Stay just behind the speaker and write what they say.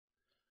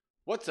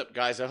What's up,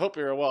 guys? I hope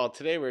you're well.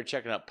 Today we're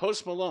checking out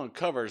Post Malone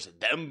covers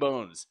Them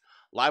Bones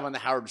live on the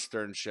Howard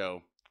Stern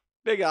Show.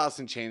 Big Alice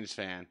in Chains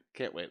fan.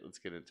 Can't wait. Let's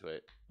get into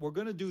it. We're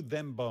going to do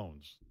Them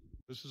Bones.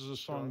 This is a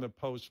song that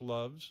Post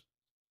loves.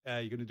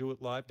 You're going to do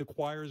it live. The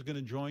choir is going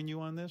to join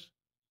you on this?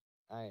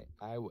 I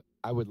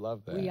would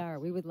love that. We are.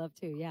 We would love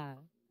to, yeah.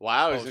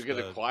 Wow, he's Post, a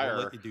good choir.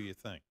 We'll let you do your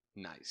thing.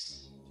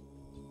 Nice.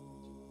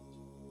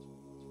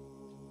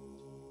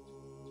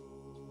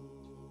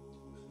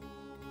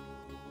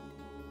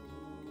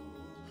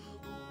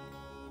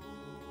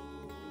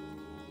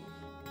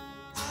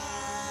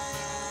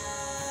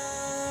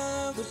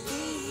 I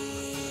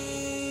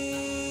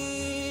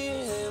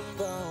believe in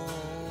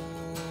bones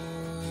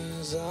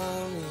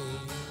on me.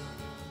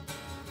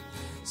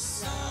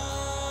 Some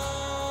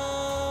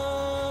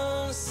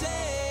say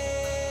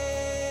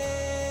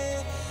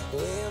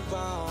we're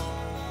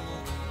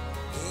born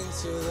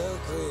into the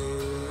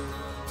grave.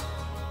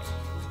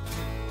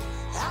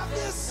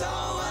 After so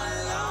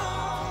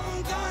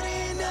long, gonna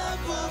end up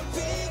a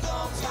big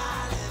old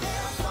pile of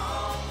them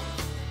bones.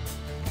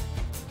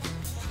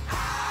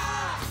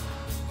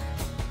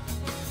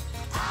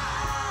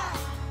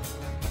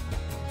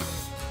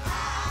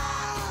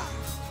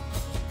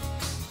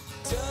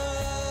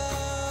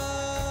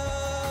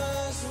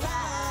 Just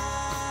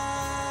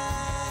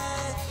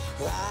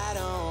right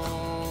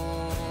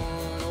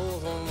on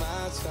over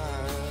my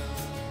time.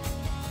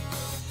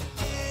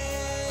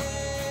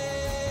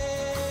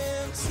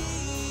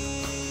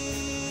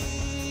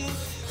 Empty,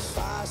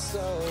 far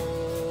soul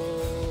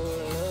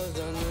of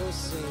the new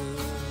scene.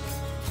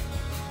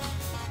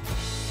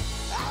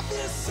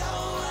 After so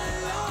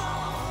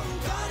long,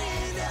 gonna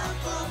end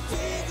up a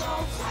big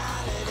old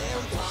pile of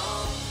them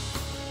bones.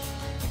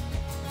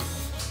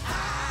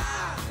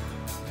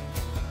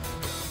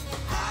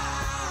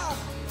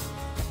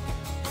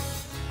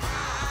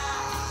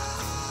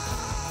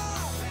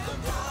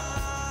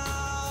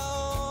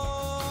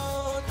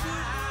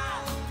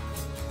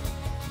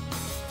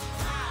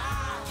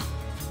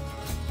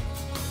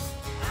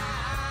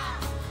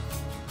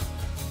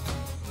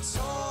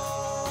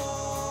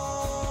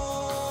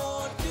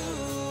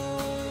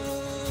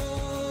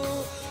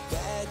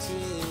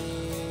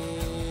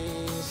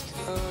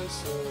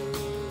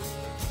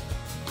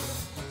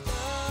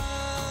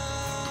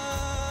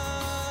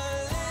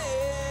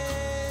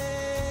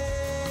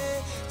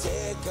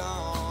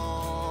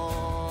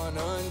 Gone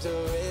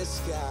under his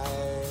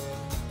sky.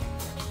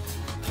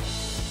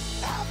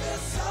 After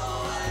so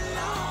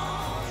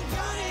long,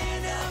 gonna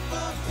end up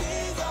a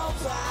big old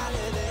pile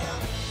of them.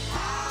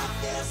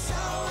 After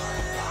so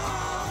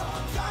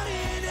long, gonna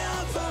end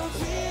up a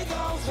big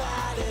old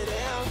pile of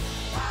them.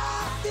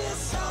 After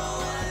so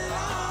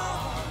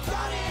long,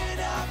 gonna end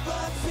up a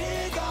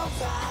big old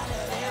pile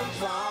of them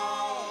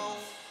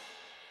bones.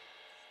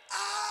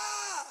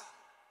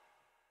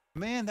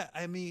 Man,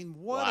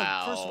 what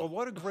Wow. first of all,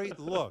 what a great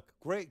look.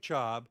 Great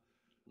job.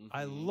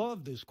 I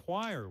love this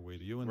choir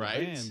with you and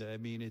Right? the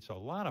band. It's a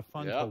lot of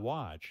fun Yeah. to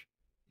watch.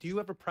 Do you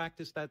ever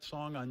practice that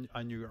song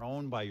on your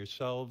own by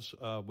yourselves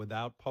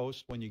without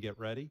Post when you get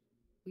ready?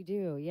 We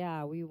do,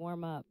 yeah. We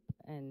warm up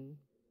and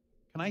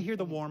Can I hear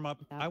the warm up?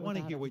 Without- I want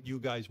to without hear it. what you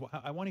guys.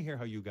 I want to hear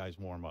how you guys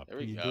warm up. There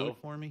Can we you go. do it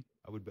for me?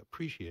 I would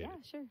appreciate yeah,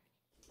 it. sure.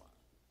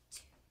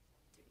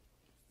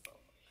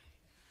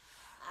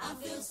 I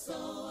feel so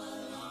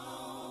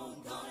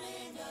alone, gonna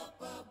end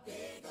up a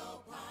big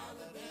old pile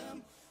of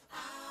them.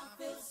 I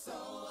feel so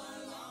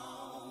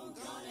alone,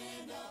 gonna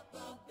end up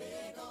a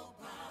big old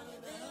pile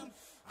of them.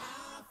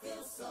 I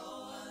feel so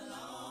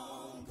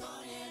alone,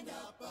 gonna end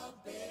up a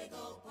big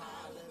old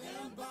pile of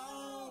them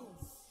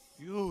bones.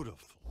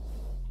 Beautiful.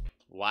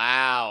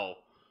 Wow.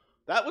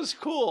 That was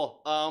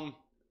cool.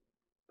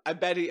 I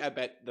bet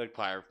the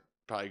choir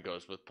probably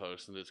goes with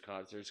Post in his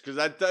concerts because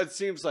that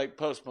seems like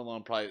Post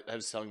Malone probably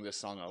has sung this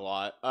song a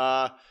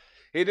lot.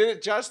 He did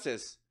it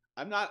justice.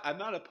 I'm not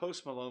a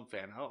Post Malone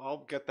fan.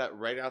 I'll get that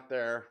right out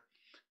there.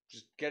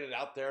 Just get it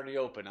out there in the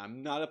open.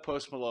 I'm not a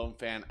Post Malone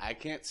fan. I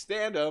can't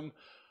stand him,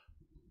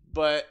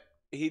 but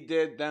he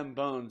did Them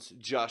Bones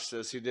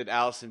justice. He did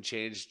Alice in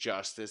Chains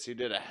justice. He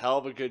did a hell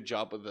of a good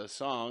job with the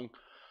song.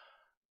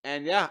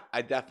 And yeah,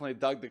 I definitely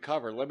dug the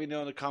cover. Let me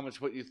know in the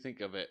comments what you think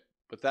of it.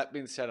 With that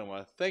being said, I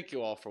want to thank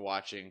you all for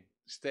watching.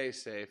 Stay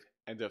safe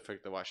and don't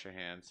forget to wash your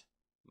hands.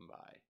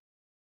 Bye.